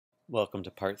Welcome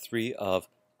to part 3 of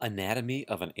Anatomy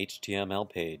of an HTML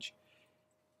page.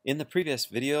 In the previous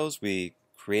videos we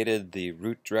created the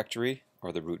root directory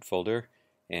or the root folder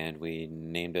and we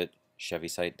named it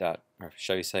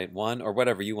Chevysite1 or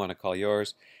whatever you want to call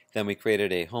yours. Then we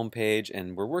created a home page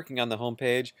and we're working on the home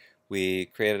page. We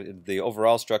created the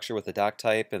overall structure with the doc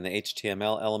type and the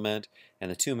HTML element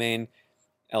and the two main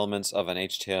elements of an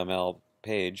HTML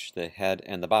page, the head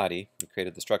and the body. We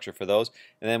created the structure for those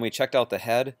and then we checked out the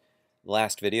head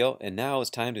last video, and now it's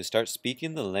time to start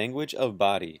speaking the language of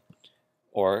body,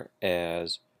 or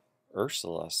as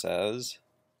Ursula says,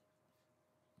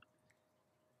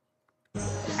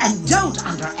 and don't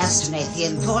underestimate the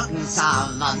importance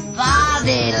of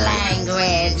body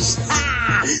language.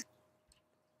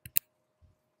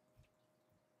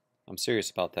 I'm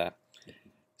serious about that.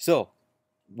 So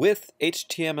with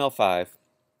HTML5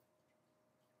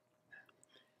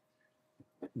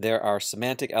 there are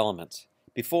semantic elements.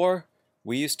 Before,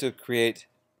 we used to create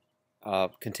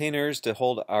containers to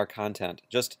hold our content,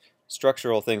 just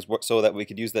structural things so that we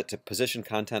could use that to position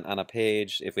content on a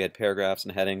page if we had paragraphs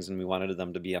and headings and we wanted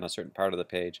them to be on a certain part of the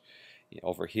page.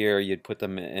 Over here you'd put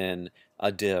them in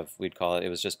a div, we'd call it. It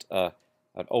was just an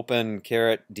open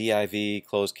caret, div,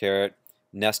 close caret,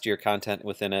 nest your content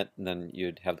within it, and then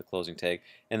you'd have the closing tag,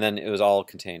 and then it was all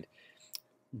contained.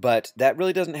 But that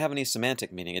really doesn't have any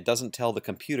semantic meaning. It doesn't tell the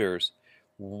computers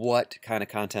what kind of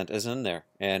content is in there,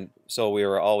 and so we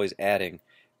were always adding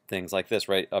things like this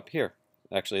right up here.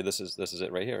 Actually, this is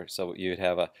it right here. So you'd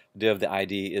have a div, the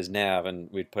ID is nav,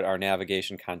 and we'd put our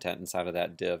navigation content inside of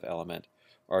that div element.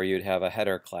 Or you'd have a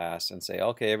header class and say,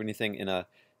 okay, everything in a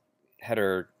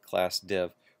header class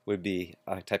div would be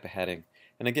a type of heading.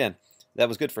 And again, that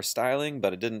was good for styling,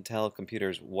 but it didn't tell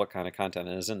computers what kind of content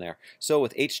is in there. So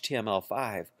with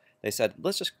HTML5, they said,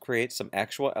 let's just create some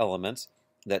actual elements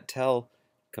that tell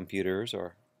computers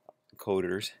or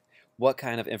coders what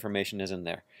kind of information is in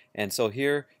there. And so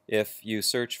here, if you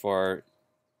search for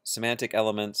semantic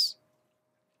elements,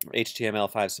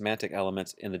 HTML5 semantic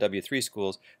elements in the W3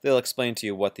 schools, they'll explain to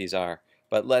you what these are.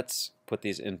 But let's put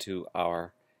these into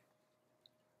our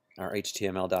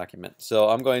HTML document. So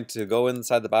I'm going to go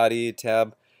inside the body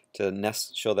tab to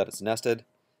show that it's nested,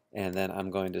 and then I'm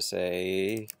going to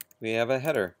say we have a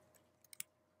header.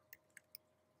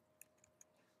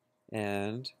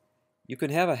 And you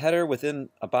can have a header within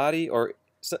a body or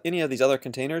any of these other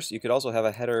containers. You could also have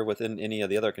a header within any of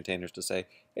the other containers to say,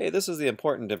 hey, this is the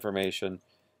important information.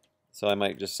 So I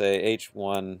might just say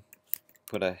H1,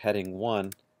 put a heading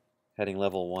 1, heading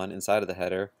level 1 inside of the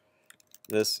header.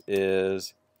 This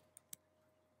is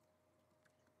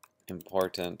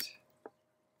important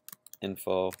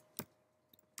info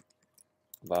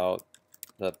about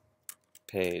the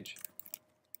page.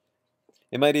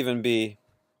 It might even be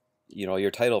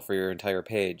your title for your entire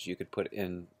page. You could put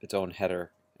in its own header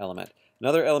element.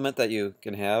 Another element that you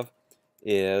can have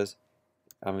is,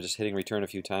 I'm just hitting return a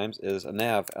few times, is a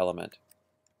nav element.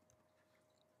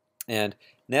 And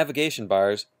navigation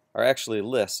bars are actually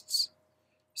lists.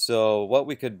 So what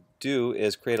we could do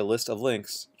is create a list of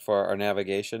links for our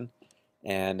navigation,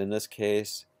 and in this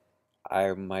case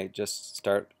I might just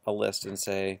start a list and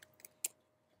say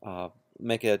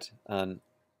make it an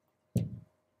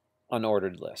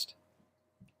unordered list.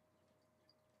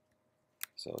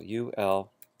 So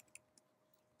UL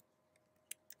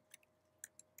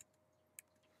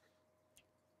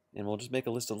and we'll just make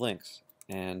a list of links,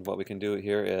 and what we can do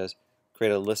here is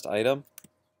create a list item,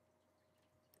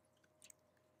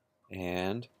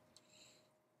 and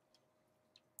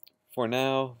for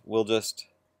now we'll just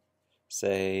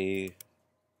say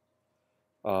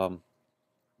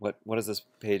what is this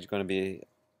page going to be?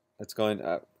 It's going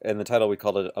in the title we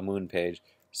called it a moon page,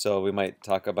 so we might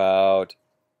talk about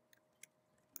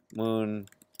moon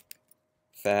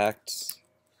facts.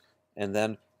 And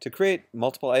then to create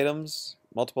multiple items,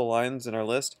 multiple lines in our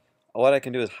list, what I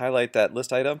can do is highlight that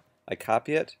list item, I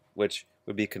copy it, which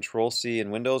would be Control-C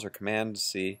in Windows or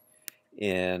Command-C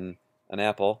in an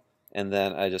Apple, and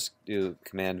then I just do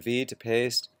Command-V to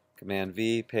paste,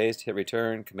 Command-V, paste, hit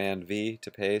return, Command-V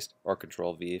to paste, or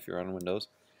Control-V if you're on Windows.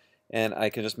 And I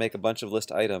can just make a bunch of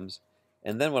list items.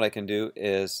 And then what I can do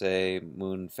is say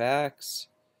moon facts,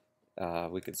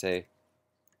 we could say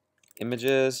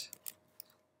images,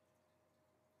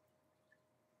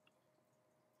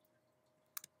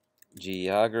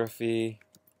 geography,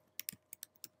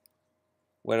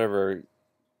 whatever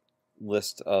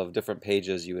list of different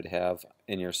pages you would have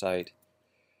in your site,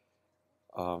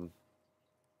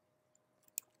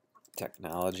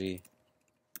 technology,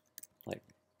 like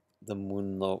the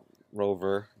moon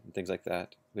rover and things like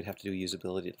that. We'd have to do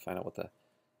usability to find out what the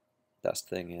best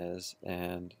thing is,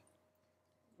 and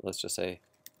let's just say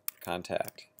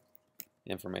contact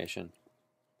information.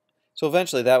 So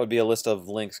eventually that would be a list of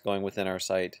links going within our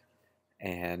site,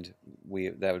 and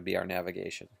that would be our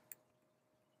navigation.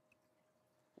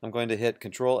 I'm going to hit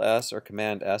Control S or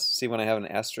Command S. See, when I have an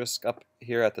asterisk up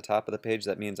here at the top of the page,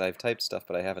 that means I've typed stuff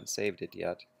but I haven't saved it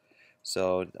yet.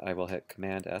 So I will hit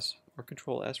Command S or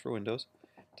Control S for Windows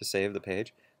to save the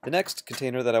page. The next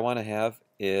container that I want to have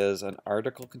is an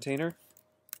article container.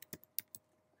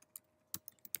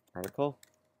 Article.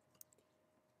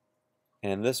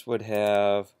 And this would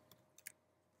have,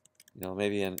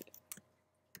 maybe an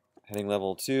heading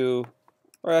level 2,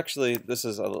 or actually this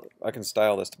is I can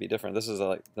style this to be different. This is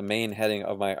like the main heading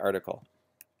of my article.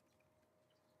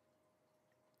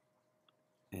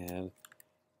 And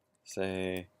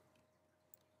say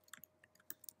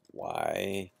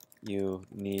why you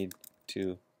need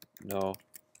to know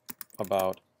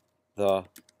about the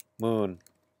moon.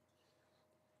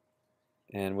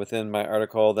 And within my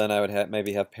article, then I would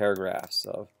maybe have paragraphs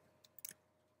of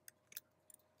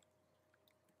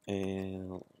a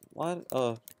lot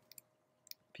of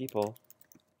people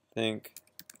think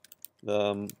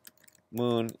the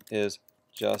moon is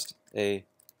just a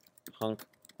hunk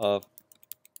of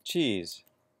cheese.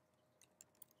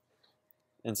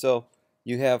 And so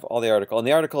you have all the article. And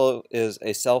the article is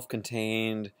a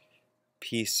self-contained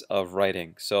piece of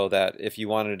writing, so that if you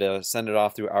wanted to send it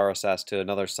off through RSS to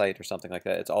another site or something like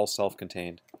that, it's all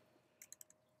self-contained.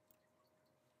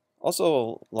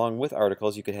 Also, along with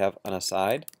articles, you could have an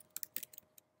aside.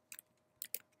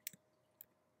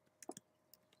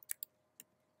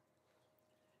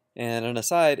 And an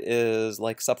aside is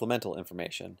like supplemental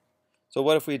information. So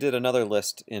what if we did another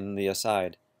list in the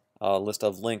aside, a list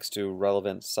of links to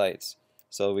relevant sites?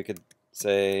 So we could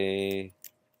say,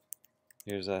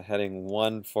 here's a heading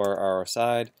 1 for our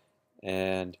aside,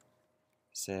 and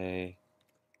say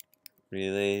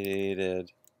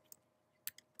related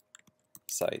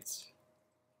sites.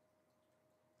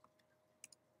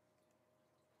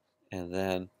 And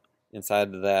then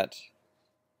inside of that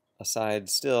aside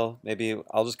still, maybe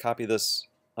I'll just copy this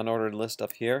unordered list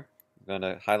up here. I'm going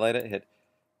to highlight it, hit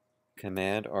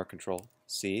Command or Control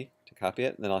C to copy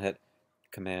it, and then I'll hit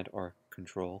Command or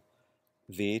Control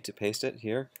V to paste it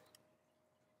here.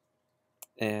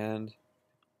 And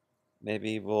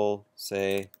maybe we'll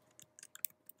say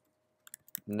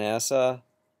NASA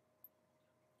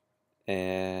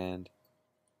and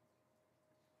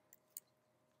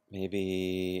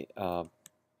maybe,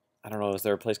 I don't know, is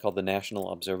there a place called the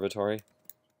National Observatory?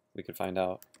 We could find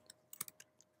out.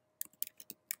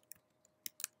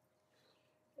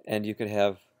 And you could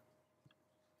have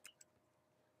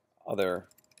other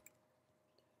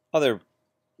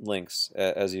links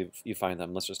as you find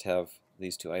them. Let's just have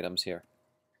these two items here.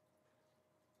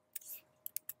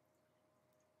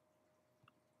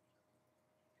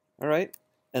 All right,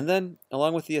 and then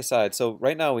along with the aside, so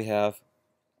right now we have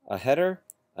a header,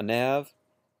 a nav,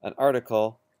 an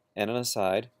article, and an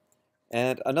aside.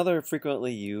 And another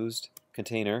frequently used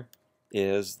container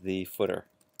is the footer.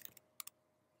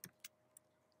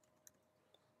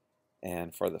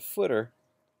 And for the footer,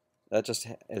 that just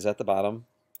is at the bottom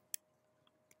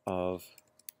of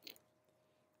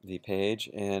the page.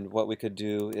 And what we could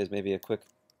do is maybe a quick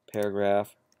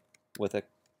paragraph with a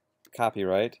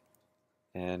copyright.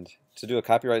 And to do a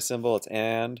copyright symbol, it's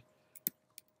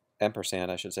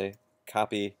ampersand, I should say,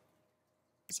 copy,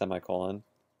 semicolon.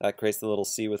 That creates the little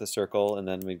C with a circle, and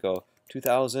then we go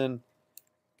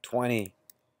 2020.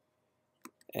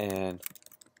 And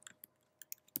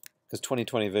because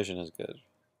 2020 vision is good.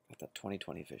 Got that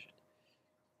 2020 vision.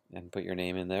 And put your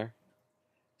name in there.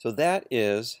 So that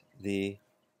is the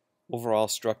overall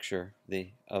structure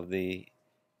of the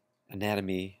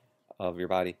anatomy of your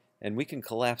body. And we can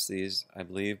collapse these, I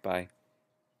believe, by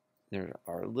there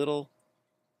are little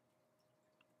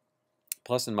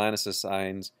plus and minus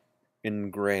signs in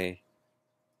gray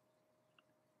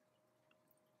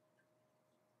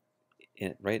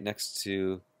right next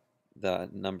to the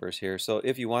numbers here. So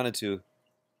if you wanted to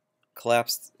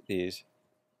collapse these,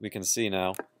 we can see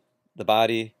now the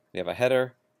body, we have a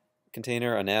header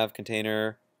container, a nav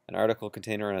container, an article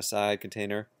container, an aside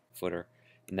container, footer,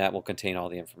 and that will contain all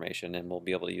the information, and we'll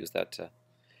be able to use that to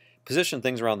position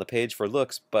things around the page for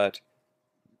looks, but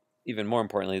even more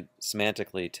importantly,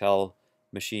 semantically tell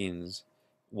machines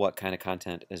what kind of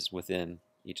content is within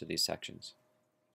each of these sections.